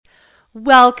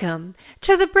Welcome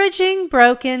to the Bridging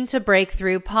Broken to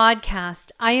Breakthrough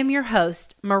podcast. I am your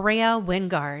host, Maria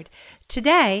Wingard.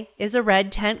 Today is a red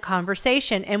tent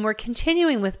conversation, and we're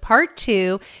continuing with part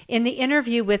 2 in the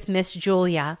interview with Miss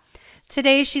Julia.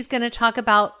 Today, she's going to talk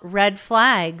about red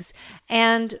flags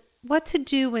and what to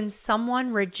do when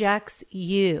someone rejects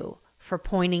you for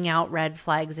pointing out red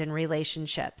flags in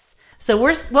relationships. So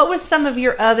what was some of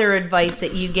your other advice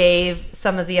that you gave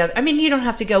some of the other, I mean, you don't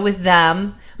have to go with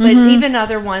them, but even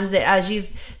other ones that as you've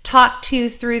talked to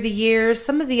through the years,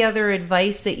 some of the other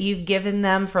advice that you've given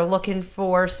them for looking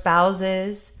for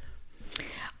spouses?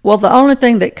 Well, the only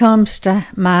thing that comes to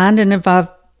mind, and if I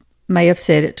may have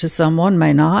said it to someone,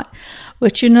 may not,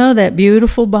 but you know that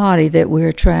beautiful body that we're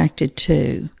attracted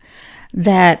to,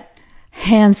 that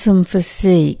handsome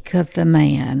physique of the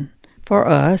man, for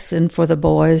us and for the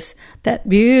boys, that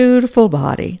beautiful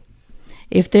body.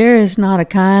 If there is not a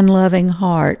kind, loving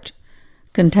heart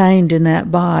contained in that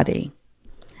body,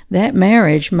 that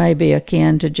marriage may be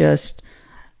akin to just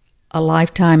a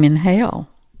lifetime in hell.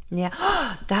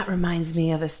 Yeah. That reminds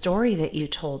me of a story that you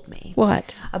told me.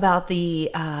 What? About the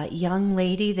young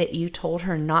lady that you told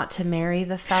her not to marry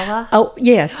the fella. Oh,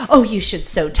 yes. Oh, you should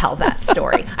so tell that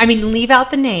story. I mean, leave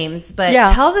out the names, but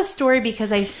tell the story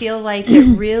because I feel like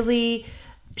it really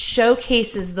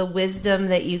showcases the wisdom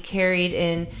that you carried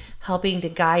in helping to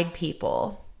guide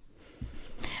people.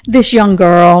 This young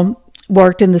girl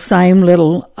worked in the same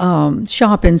little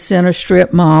shopping center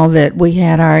strip mall that we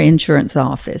had our insurance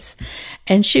office.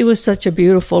 And she was such a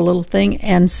beautiful little thing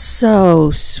and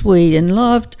so sweet and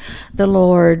loved the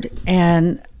Lord.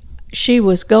 And she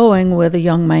was going with a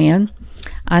young man.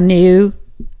 I knew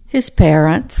his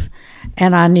parents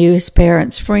and I knew his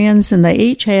parents' friends, and they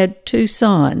each had 2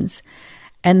 sons.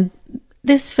 And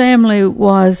this family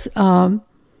was,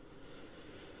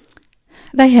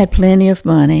 they had plenty of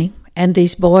money. And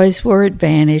these boys were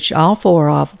advantaged, all 4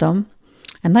 of them,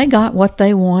 and they got what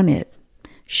they wanted.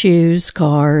 Shoes,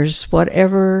 cars,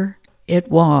 whatever it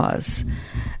was.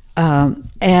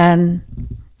 And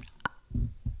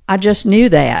I just knew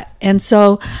that. And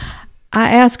so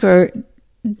I asked her,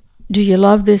 do you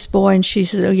love this boy? And she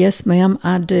said, oh, yes, ma'am,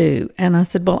 I do. And I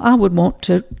said, well, I would want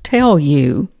to tell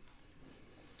you.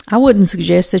 I wouldn't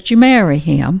suggest that you marry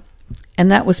him.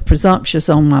 And that was presumptuous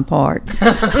on my part.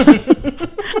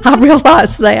 I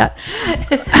realized that.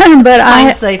 But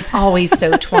hindsight's always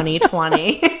so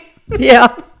 20/20.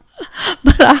 Yeah.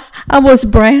 But I was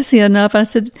brassy enough. I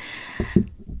said,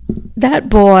 that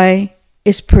boy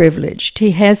is privileged.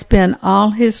 He has been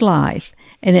all his life.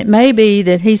 And it may be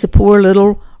that he's a poor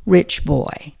little rich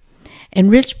boy. And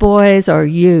rich boys are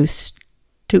used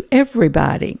to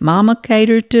everybody. Mama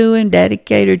catered to him, daddy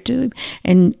catered to him,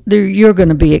 and you're going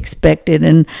to be expected.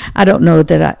 And I don't know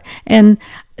that and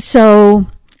so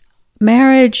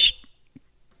marriage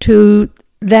to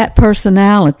that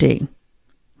personality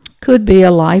could be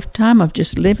a lifetime of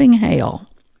just living hell.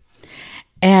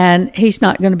 And he's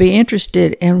not going to be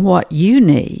interested in what you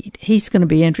need. He's going to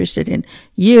be interested in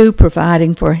you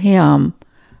providing for him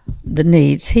the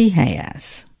needs he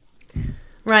has.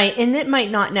 Right, and it might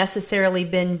not necessarily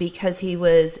been because he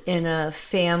was in a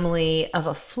family of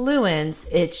affluence.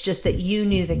 It's just that you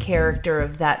knew the character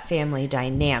of that family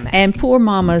dynamic. And poor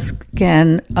mamas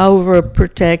can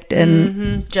overprotect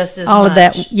and just as all much. Of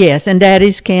that. Yes, and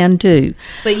daddies can too.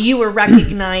 But you were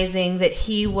recognizing that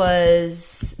he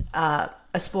was a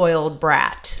spoiled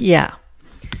brat. Yeah.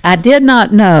 I did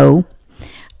not know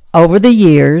over the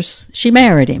years she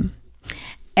married him.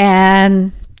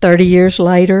 And 30 years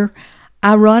later,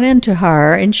 I run into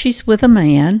her, and she's with a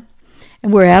man,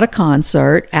 and we're at a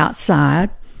concert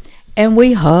outside, and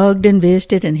we hugged and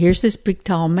visited, and here's this big,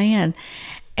 tall man.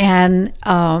 And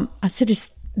I said,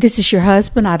 this is your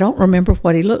husband? I don't remember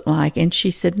what he looked like. And she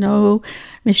said, no,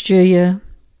 Miss Julia,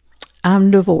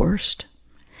 I'm divorced.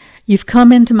 You've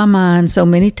come into my mind so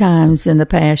many times in the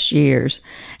past years,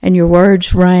 and your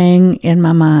words rang in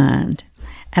my mind.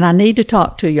 And I need to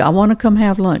talk to you. I want to come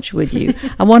have lunch with you.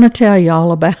 I want to tell you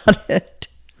all about it.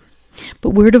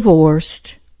 But we're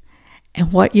divorced.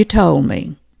 And what you told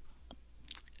me,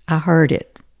 I heard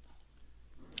it.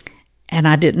 And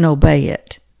I didn't obey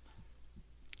it.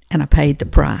 And I paid the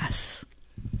price.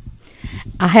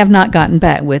 I have not gotten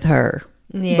back with her.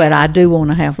 Yeah. But I do want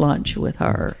to have lunch with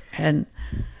her. And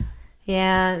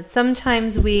yeah,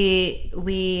 sometimes we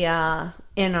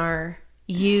in our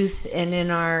youth and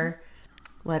in our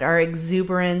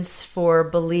exuberance for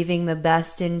believing the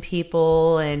best in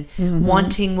people and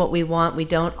wanting what we want, we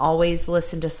don't always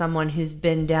listen to someone who's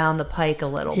been down the pike a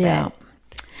little bit.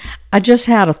 I just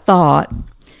had a thought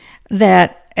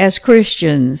that as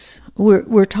Christians,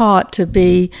 We're taught to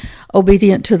be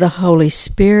obedient to the Holy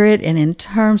Spirit, and in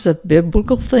terms of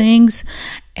biblical things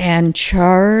and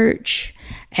church,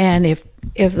 and if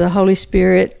the Holy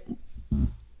Spirit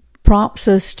prompts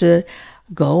us to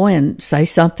go and say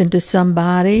something to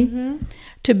somebody,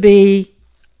 to be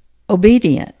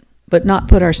obedient, but not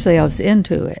put ourselves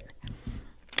into it.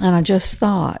 And I just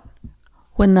thought,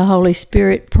 when the Holy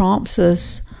Spirit prompts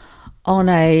us on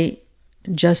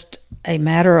just a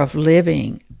matter of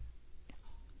living,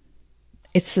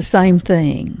 it's the same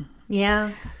thing.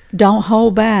 Yeah. Don't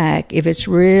hold back if it's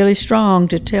really strong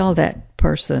to tell that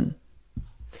person.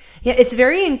 Yeah, it's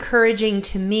very encouraging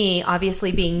to me,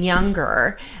 obviously being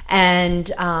younger,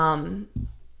 and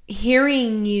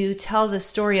hearing you tell the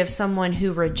story of someone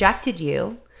who rejected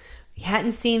you. You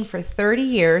hadn't seen for 30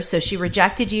 years, so she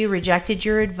rejected you, rejected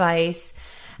your advice,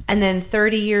 and then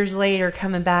 30 years later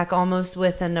coming back almost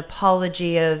with an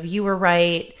apology of, you were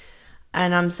right,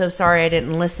 and I'm so sorry I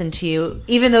didn't listen to you.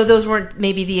 Even though those weren't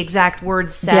maybe the exact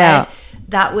words said,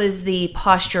 that was the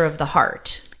posture of the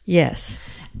heart. Yes.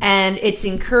 And it's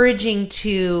encouraging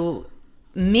to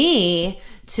me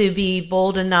to be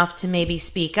bold enough to maybe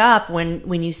speak up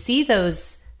when you see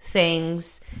those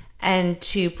things, and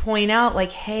to point out,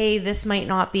 like, hey, this might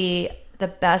not be the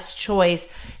best choice.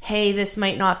 Hey, this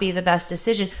might not be the best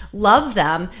decision. Love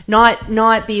them,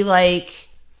 not be like,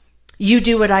 you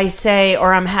do what I say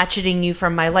or I'm hatcheting you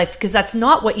from my life, because that's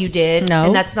not what you did. No.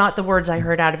 And that's not the words I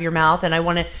heard out of your mouth. And I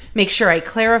want to make sure I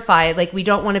clarify, like, we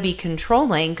don't want to be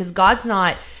controlling, because God's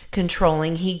not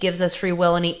controlling. He gives us free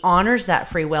will and he honors that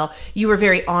free will. You were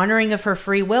very honoring of her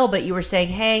free will, but you were saying,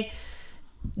 hey,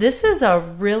 this is a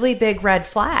really big red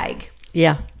flag.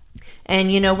 Yeah. And,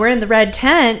 we're in the red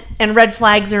tent, and red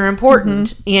flags are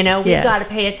important. We've got to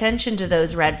pay attention to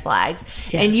those red flags.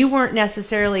 Yes. And you weren't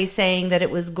necessarily saying that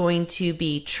it was going to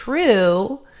be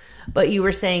true, but you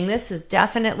were saying this is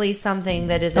definitely something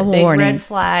that is a big warning. red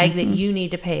flag that you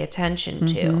need to pay attention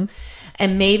to.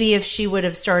 And maybe if she would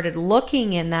have started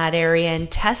looking in that area and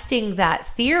testing that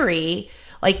theory,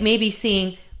 like maybe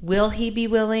seeing, will he be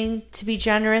willing to be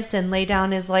generous and lay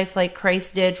down his life like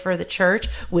Christ did for the church?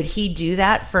 Would he do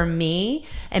that for me?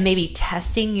 And maybe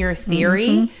testing your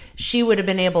theory, she would have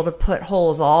been able to put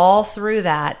holes all through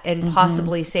that and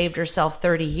possibly saved herself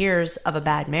 30 years of a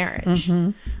bad marriage,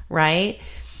 right?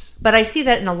 But I see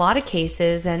that in a lot of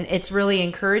cases, and it's really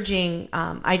encouraging.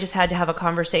 I just had to have a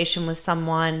conversation with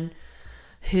someone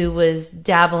who was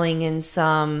dabbling in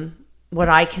some, what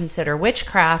I consider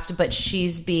witchcraft, but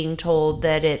she's being told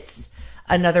that it's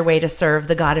another way to serve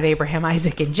the God of Abraham,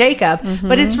 Isaac, and Jacob,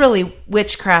 but it's really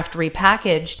witchcraft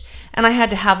repackaged. And I had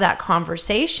to have that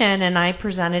conversation, and I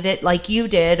presented it like you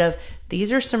did, of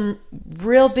these are some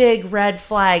real big red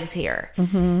flags here,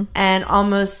 and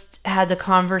almost had the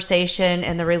conversation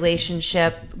and the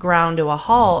relationship ground to a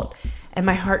halt. And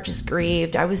my heart just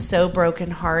grieved. I was so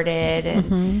brokenhearted.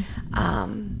 And,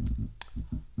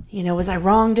 was I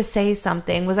wrong to say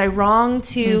something? Was I wrong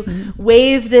to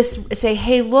wave this, say,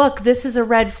 hey, look, this is a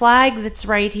red flag that's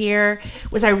right here?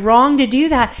 Was I wrong to do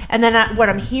that? And then what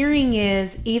I'm hearing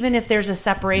is, even if there's a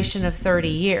separation of 30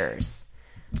 years,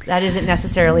 that isn't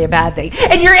necessarily a bad thing.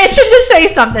 And you're itching to say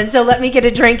something, so let me get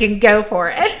a drink and go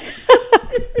for it.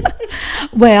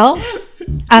 Well,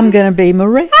 I'm going to be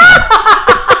Maria.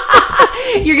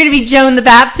 You're going to be Joan the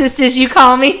Baptist, as you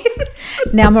call me.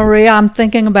 Now, Maria, I'm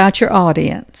thinking about your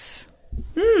audience.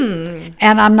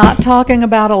 And I'm not talking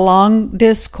about a long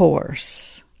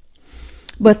discourse.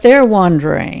 But they're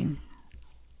wondering,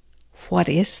 what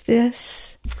is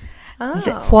this?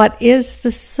 What is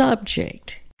the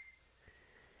subject?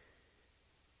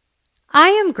 I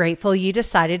am grateful you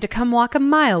decided to come walk a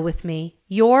mile with me,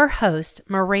 your host,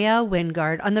 Maria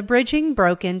Wingard, on the Bridging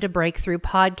Broken to Breakthrough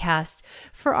podcast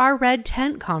for our Red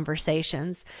Tent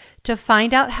conversations. To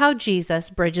find out how Jesus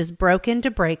bridges broken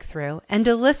to breakthrough and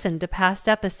to listen to past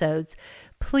episodes,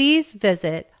 please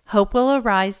visit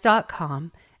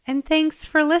hopewillarise.com. And thanks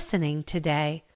for listening today.